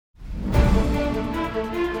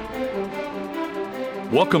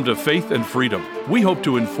Welcome to Faith and Freedom. We hope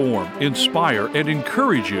to inform, inspire, and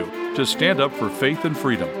encourage you to stand up for faith and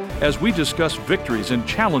freedom as we discuss victories and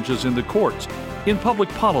challenges in the courts, in public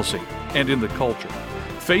policy, and in the culture.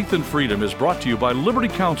 Faith and Freedom is brought to you by Liberty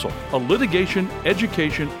Counsel, a litigation,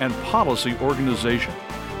 education, and policy organization.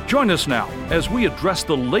 Join us now as we address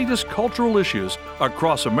the latest cultural issues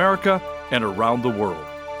across America and around the world.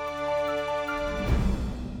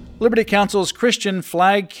 Liberty Counsel's Christian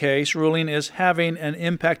flag case ruling is having an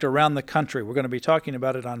impact around the country. We're going to be talking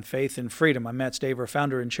about it on Faith and Freedom. I'm Matt Staver,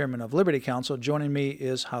 founder and chairman of Liberty Counsel. Joining me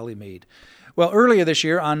is Holly Mead. Well, earlier this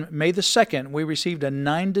year, on May the 2nd, we received a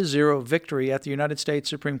 9-0 victory at the United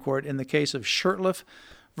States Supreme Court in the case of Shurtleff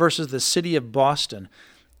versus the City of Boston.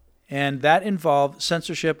 And that involved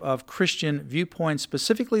censorship of Christian viewpoints,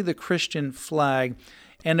 specifically the Christian flag.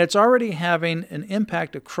 And it's already having an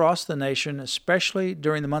impact across the nation, especially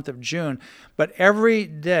during the month of June. But every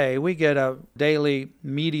day we get a daily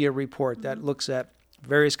media report that looks at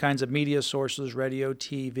various kinds of media sources, radio,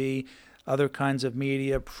 TV, other kinds of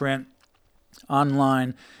media, print,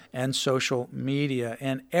 online, and social media.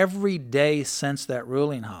 And every day since that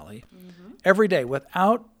ruling, Holly, every day,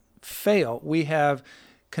 without fail, we have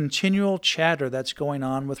continual chatter that's going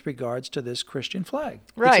on with regards to this Christian flag.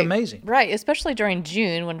 Right. It's amazing. Right, especially during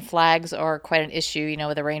June when flags are quite an issue, you know,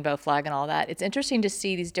 with the rainbow flag and all that. It's interesting to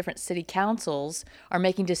see these different city councils are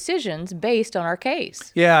making decisions based on our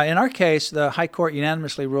case. Yeah, in our case, the High Court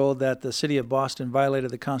unanimously ruled that the City of Boston violated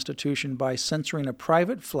the Constitution by censoring a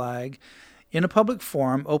private flag in a public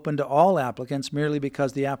forum open to all applicants merely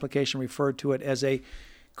because the application referred to it as a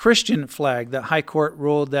Christian flag. The High Court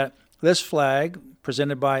ruled that this flag,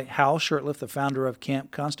 presented by Hal Shurtleff, the founder of Camp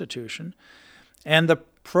Constitution, and the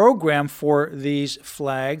program for these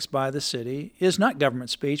flags by the city is not government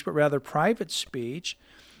speech, but rather private speech,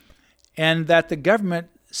 and that the government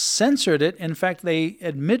censored it. In fact, they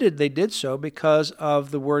admitted they did so because of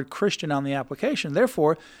the word Christian on the application.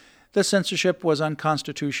 Therefore, the censorship was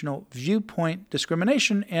unconstitutional viewpoint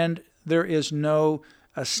discrimination, and there is no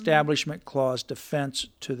Establishment Clause defense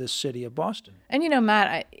to the City of Boston. And you know,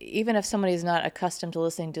 Matt, even if somebody is not accustomed to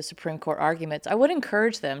listening to Supreme Court arguments, I would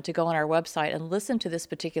encourage them to go on our website and listen to this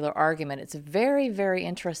particular argument. It's very, very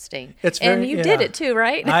interesting. And you did it too,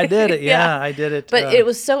 right? I did it, yeah. I did it. But it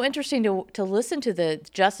was so interesting to listen to the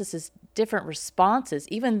justices' different responses.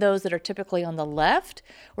 Even those that are typically on the left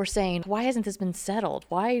were saying, why hasn't this been settled?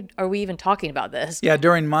 Why are we even talking about this? Yeah,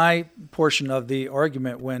 during my portion of the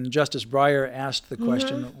argument, when Justice Breyer asked the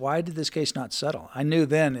question, why did this case not settle? I knew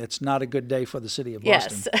then it's not a good day for the City of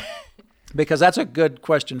Boston. Yes. Because that's a good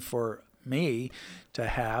question for me to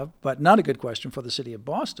have, but not a good question for the City of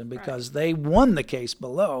Boston because they won the case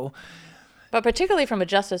below. But particularly from a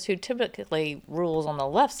justice who typically rules on the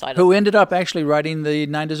left side. Who ended up actually writing the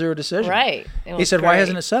 9-0 decision. Right. He said, why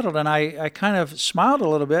hasn't it settled? And I kind of smiled a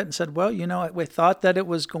little bit and said, well, you know, we thought that it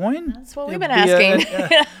was going. That's what we've been asking.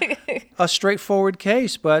 A straightforward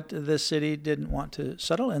case, but the city didn't want to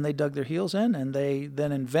settle, and they dug their heels in, and they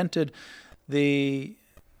then invented the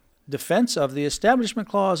defense of the Establishment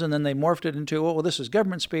Clause, and then they morphed it into, well, this is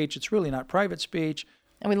government speech. It's really not private speech.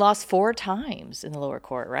 And we lost 4 times in the lower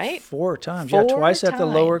court, right? 4 times. 4 yeah, twice times. At the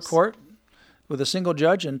lower court with a single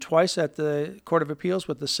judge and twice at the Court of Appeals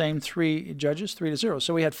with the same 3 judges, 3-0.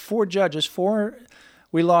 So we had 4 judges,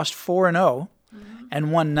 we lost 4-0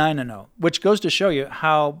 and won 9-0, which goes to show you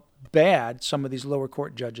how bad some of these lower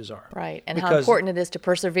court judges are. Right, and how important it is to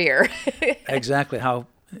persevere. Exactly, how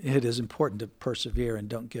it is important to persevere and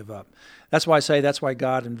don't give up. That's why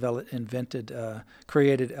God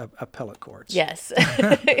created appellate courts. Yes.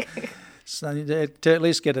 So to at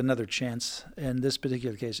least get another chance. In this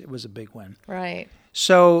particular case, it was a big win. Right.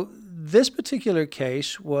 So this particular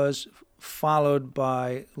case was followed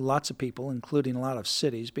by lots of people, including a lot of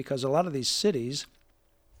cities, because a lot of these cities,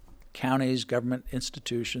 counties, government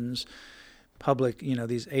institutions, public,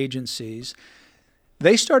 these agencies,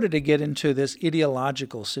 they started to get into this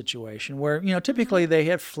ideological situation where, typically they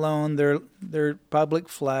had flown their public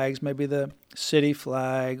flags, maybe the city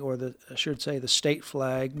flag or the state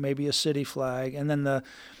flag, maybe a city flag, and then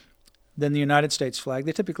the United States flag.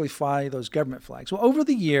 They typically fly those government flags. Well, over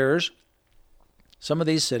the years, some of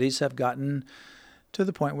these cities have gotten to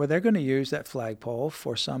the point where they're going to use that flagpole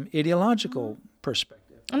for some ideological perspective.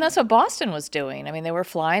 And that's what Boston was doing. I mean, they were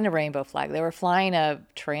flying a rainbow flag. They were flying a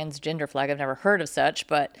transgender flag. I've never heard of such,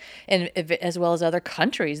 but as well as other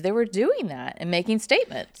countries, they were doing that and making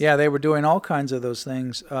statements. Yeah, they were doing all kinds of those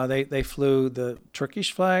things. They flew the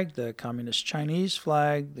Turkish flag, the Communist Chinese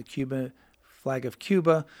flag, the flag of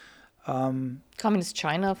Cuba. Communist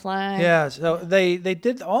China flag. Yeah, so they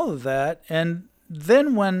did all of that, and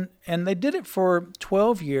then and they did it for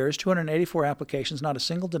 12 years, 284 applications, not a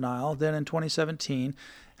single denial. Then in 2017,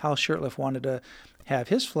 Hal Shurtleff wanted to have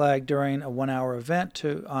his flag during a 1-hour event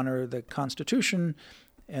to honor the Constitution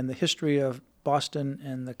and the history of Boston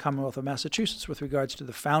and the Commonwealth of Massachusetts with regards to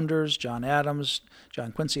the founders, John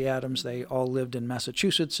Quincy Adams. They all lived in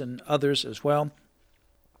Massachusetts and others as well.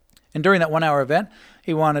 And during that 1-hour event,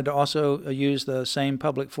 he wanted to also use the same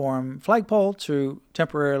public forum flagpole to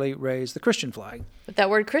temporarily raise the Christian flag. But that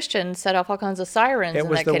word Christian set off all kinds of sirens in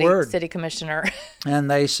that city commissioner. And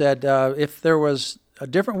they said, if there was a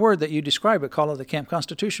different word that you describe it, call it the Camp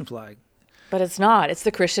Constitution flag. But it's not. It's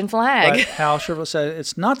the Christian flag. But Hal Shurtleff said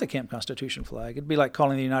it's not the Camp Constitution flag. It'd be like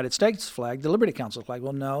calling the United States flag the Liberty Council flag.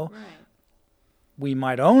 Well, no. Right. We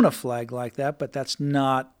might own a flag like that, but that's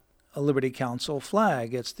not a Liberty Council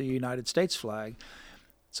flag. It's the United States flag.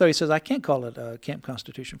 So he says, I can't call it a Camp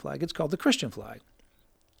Constitution flag. It's called the Christian flag.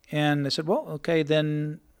 And they said, well, okay,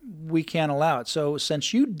 then we can't allow it. So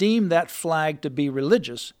since you deem that flag to be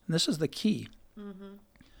religious, and this is the key,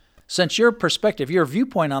 since your perspective, your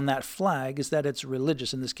viewpoint on that flag is that it's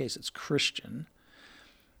religious, in this case it's Christian,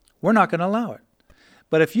 we're not going to allow it.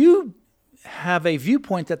 But if you have a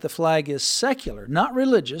viewpoint that the flag is secular, not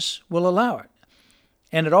religious, we'll allow it.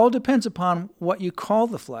 And it all depends upon what you call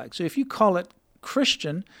the flag. So if you call it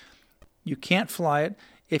Christian, you can't fly it.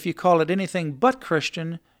 If you call it anything but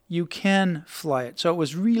Christian, you can fly it. So it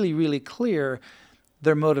was really, really clear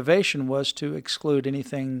their motivation was to exclude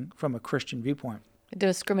anything from a Christian viewpoint. The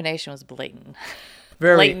discrimination was blatant.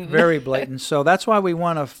 Very blatant. So that's why we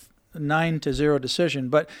won a 9-0 decision.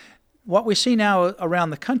 But what we see now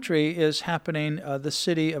around the country is happening. The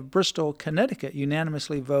city of Bristol, Connecticut,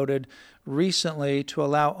 unanimously voted recently to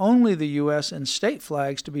allow only the U.S. and state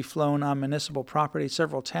flags to be flown on municipal property.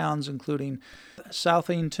 Several towns, including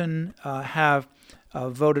Southington, have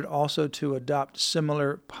voted also to adopt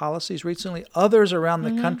similar policies recently. Others around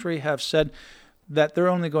the country have said that they're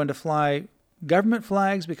only going to fly government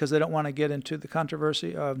flags because they don't want to get into the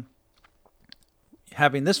controversy of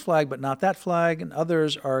having this flag but not that flag, and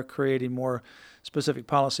others are creating more specific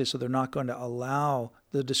policies, so they're not going to allow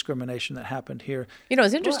the discrimination that happened here. You know,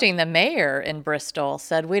 it's interesting. The mayor in Bristol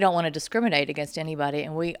said, we don't want to discriminate against anybody,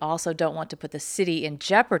 and we also don't want to put the city in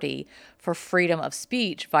jeopardy for freedom of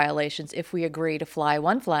speech violations if we agree to fly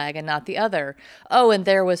one flag and not the other. Oh, and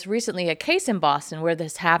there was recently a case in Boston where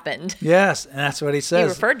this happened. Yes, and that's what he says. He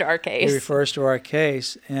referred to our case. He refers to our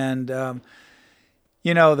case. And,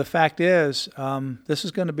 you know, the fact is, this is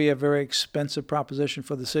going to be a very expensive proposition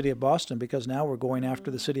for the city of Boston because now we're going after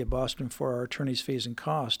the city of Boston for our attorney's fees and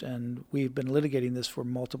cost. And we've been litigating this for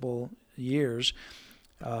multiple years,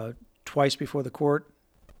 twice before the Court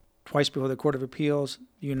of Appeals,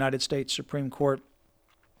 the United States Supreme Court,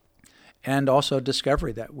 and also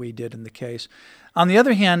discovery that we did in the case. On the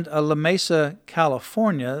other hand, La Mesa,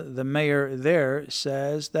 California, the mayor there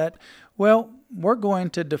says that, well, we're going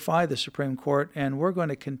to defy the Supreme Court and we're going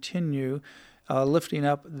to continue lifting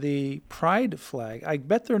up the pride flag. I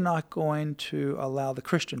bet they're not going to allow the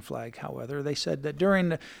Christian flag, however. They said that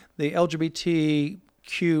during the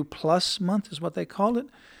LGBTQ plus month is what they called it,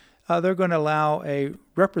 they're going to allow a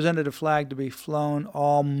representative flag to be flown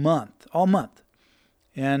all month.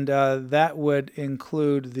 And that would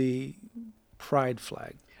include the pride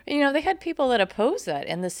flag. You know, they had people that opposed that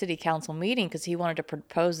in the city council meeting because he wanted to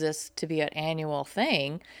propose this to be an annual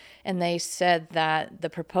thing. And they said that the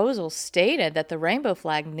proposal stated that the rainbow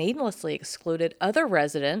flag needlessly excluded other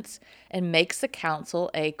residents and makes the council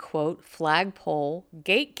a, quote, flagpole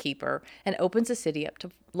gatekeeper and opens the city up to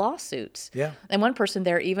lawsuits. Yeah. And one person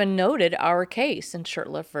there even noted our case in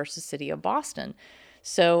Shurtleff versus City of Boston.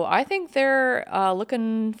 So I think they're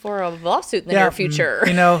looking for a lawsuit in the near future.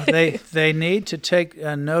 You know, they need to take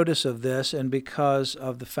notice of this, and because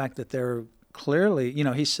of the fact that they're clearly, you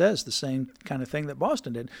know, he says the same kind of thing that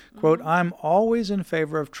Boston did. Quote, I'm always in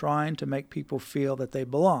favor of trying to make people feel that they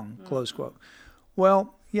belong, close quote.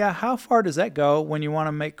 Well, yeah, how far does that go when you want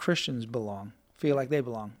to make Christians feel like they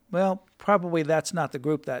belong? Well, probably that's not the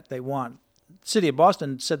group that they want. City of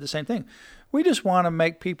Boston said the same thing. We just want to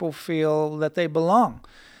make people feel that they belong.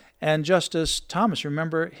 And Justice Thomas,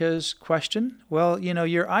 remember his question? Well, you know,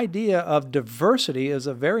 your idea of diversity is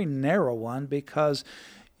a very narrow one because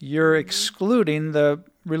you're excluding the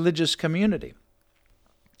religious community.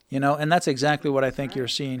 You know, and that's exactly what I think you're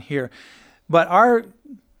seeing here. But our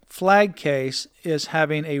flag case is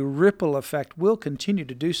having a ripple effect, will continue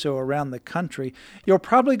to do so around the country. You're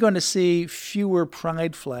probably going to see fewer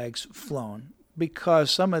pride flags flown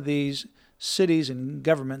because some of these cities and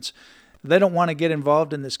governments They don't want to get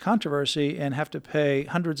involved in this controversy and have to pay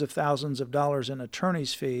hundreds of thousands of dollars in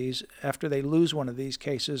attorney's fees after they lose one of these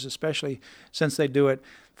cases, especially since they do it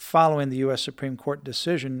following the U.S. Supreme Court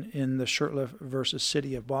decision in the Shurtleff versus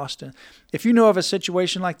City of Boston. If you know of a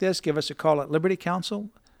situation like this, give us a call at Liberty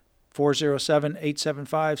Counsel,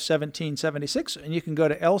 407-875-1776, and you can go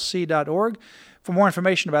to lc.org. For more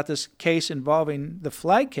information about this case involving the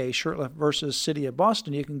flag case, Shurtleff versus City of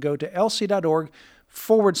Boston, you can go to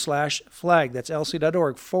lc.org/flag. That's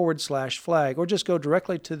lc.org/flag, or just go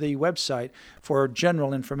directly to the website for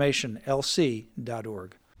general information,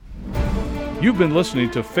 lc.org. You've been listening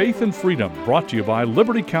to Faith and Freedom, brought to you by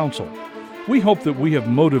Liberty Counsel. We hope that we have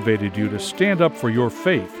motivated you to stand up for your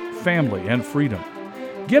faith, family, and freedom.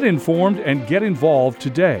 Get informed and get involved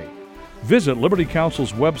today. Visit Liberty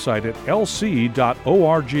Counsel's website at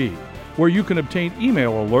lc.org, where you can obtain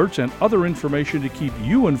email alerts and other information to keep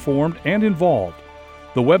you informed and involved.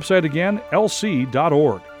 The website again,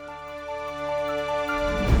 lc.org.